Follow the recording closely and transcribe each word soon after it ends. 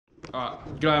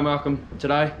Alright, g'day and welcome.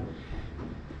 Today,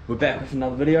 we're back with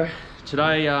another video.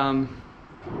 Today, we're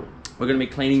going to be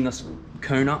cleaning this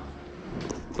coon up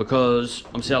because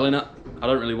I'm selling it. I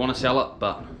don't really want to sell it,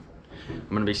 but I'm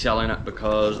going to be selling it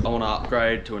because I want to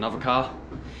upgrade to another car.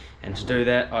 And to do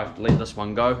that, I have to let this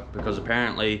one go because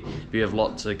apparently if you have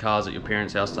lots of cars at your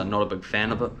parents' house, they're not a big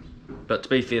fan of it. But to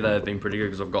be fair, they've been pretty good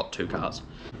because I've got 2 cars.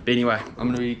 But anyway, I'm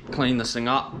going to be cleaning this thing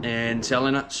up and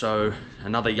selling it so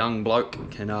another young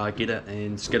bloke can get it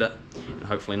and skid it and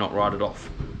hopefully not write it off.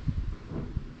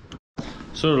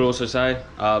 So I'd also say,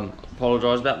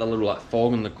 apologise about the little like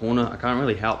fog in the corner. I can't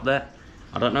really help that.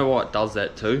 I don't know why it does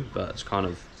that too, but it's kind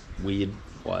of weird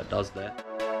why it does that.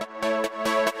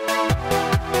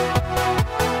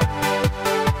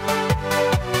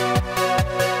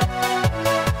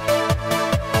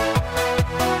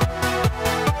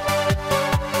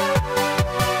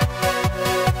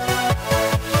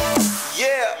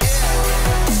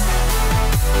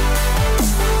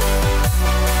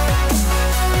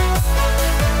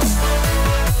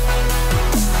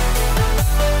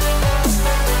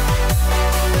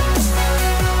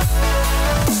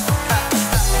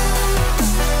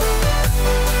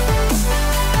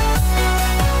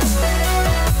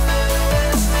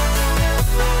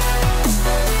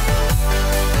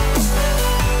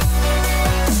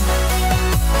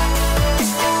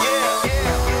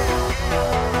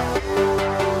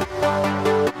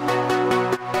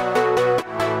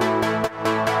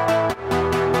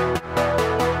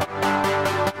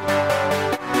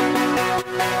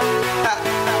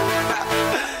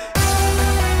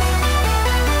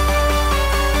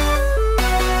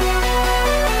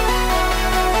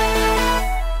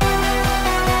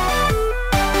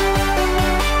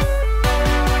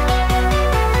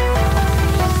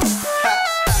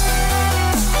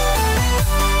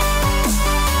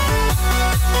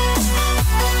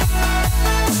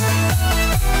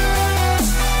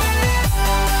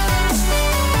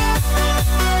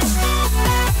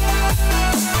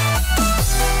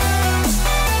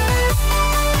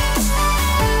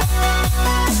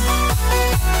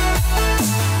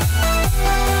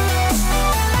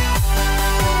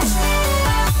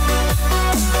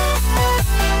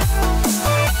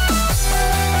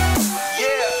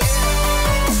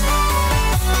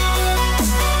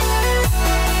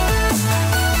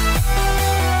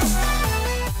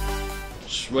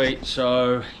 Sweet,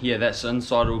 so yeah, that's the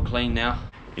inside all clean now.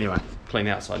 Anyway, clean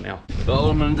the outside now. But all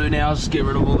I'm gonna do now is just get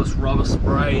rid of all this rubber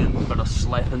spray and a bit of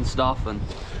slap and stuff, and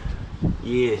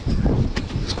yeah,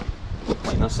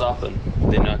 clean this up, and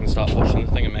then I can start washing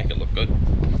the thing and make it look good.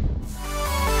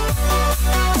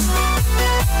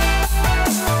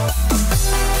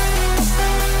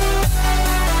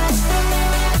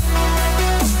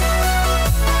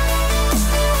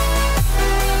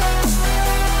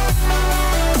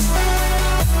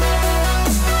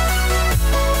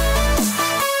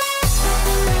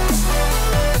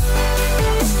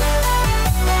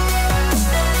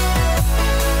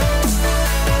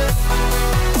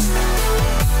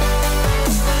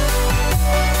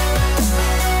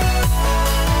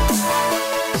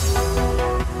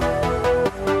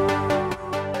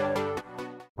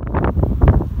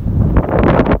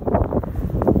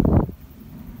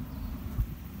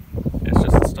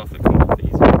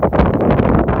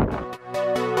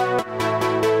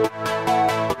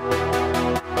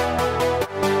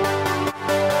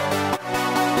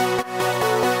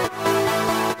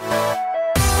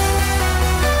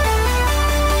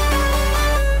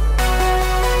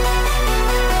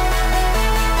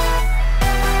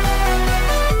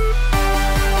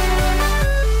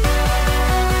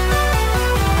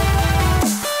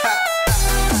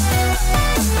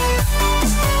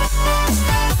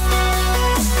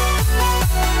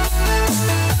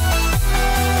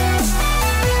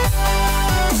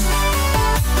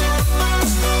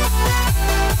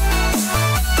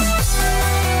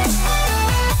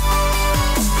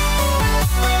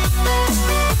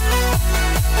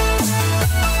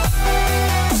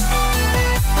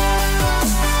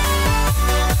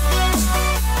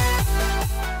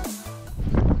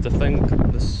 To think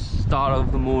the start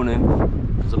of the morning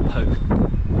was a poo.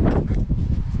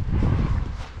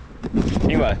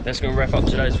 Anyway, that's going to wrap up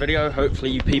today's video.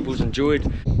 Hopefully you people's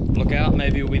enjoyed. Look out,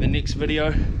 maybe it'll be the next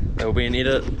video. There will be an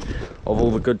edit of all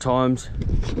the good times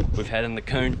we've had in the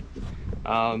coon.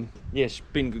 Yeah, it's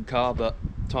been a good car, but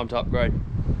time to upgrade.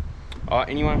 Alright,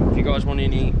 anyway, if you guys want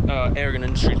any Arrogant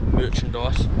Industries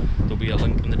merchandise, there'll be a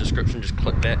link in the description. Just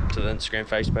click that to the Instagram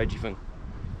face page. You think.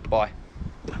 Bye.